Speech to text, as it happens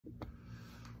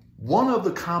One of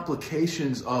the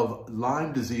complications of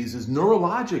Lyme disease is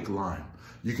neurologic Lyme.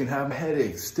 You can have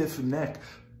headaches, stiff neck,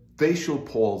 facial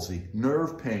palsy,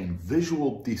 nerve pain,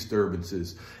 visual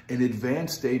disturbances. In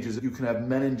advanced stages, you can have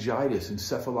meningitis,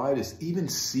 encephalitis, even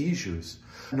seizures.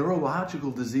 Neurological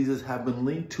diseases have been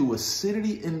linked to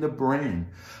acidity in the brain.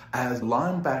 As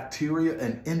Lyme bacteria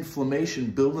and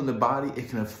inflammation build in the body, it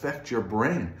can affect your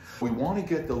brain. We want to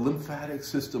get the lymphatic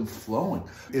system flowing.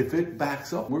 If it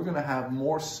backs up, we're going to have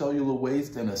more cellular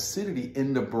waste and acidity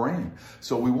in the brain.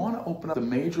 So we want to open up the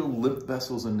major lymph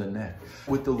vessels in the neck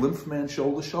with the LymphMan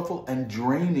Shoulder Shuffle and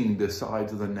draining the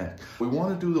sides of the neck. We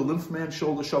want to do the LymphMan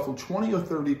Shoulder Shuffle 20 or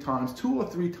 30 times, 2 or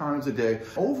 3 times a day.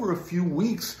 Over a few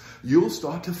weeks, you'll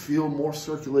start to feel more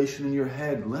circulation in your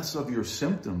head, less of your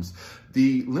symptoms.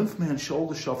 The LymphMan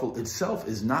Shoulder Shuffle itself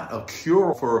is not a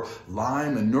cure for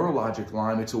Lyme and neurologic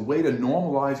Lyme. It's a way to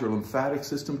normalize your lymphatic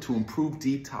system to improve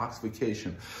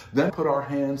detoxification. Then put our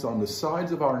hands on the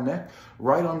sides of our neck,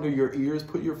 right under your ears,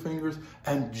 put your fingers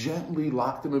and gently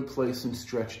lock them in place and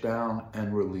stretch down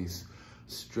and release.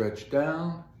 Stretch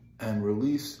down and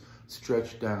release.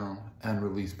 Stretch down and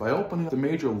release. By opening up the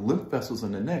major lymph vessels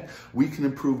in the neck, we can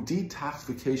improve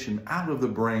detoxification out of the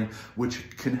brain,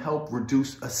 which can help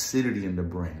reduce acidity in the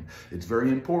brain. It's very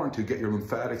important to get your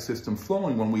lymphatic system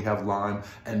flowing when we have Lyme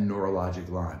and neurologic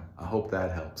Lyme. I hope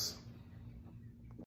that helps.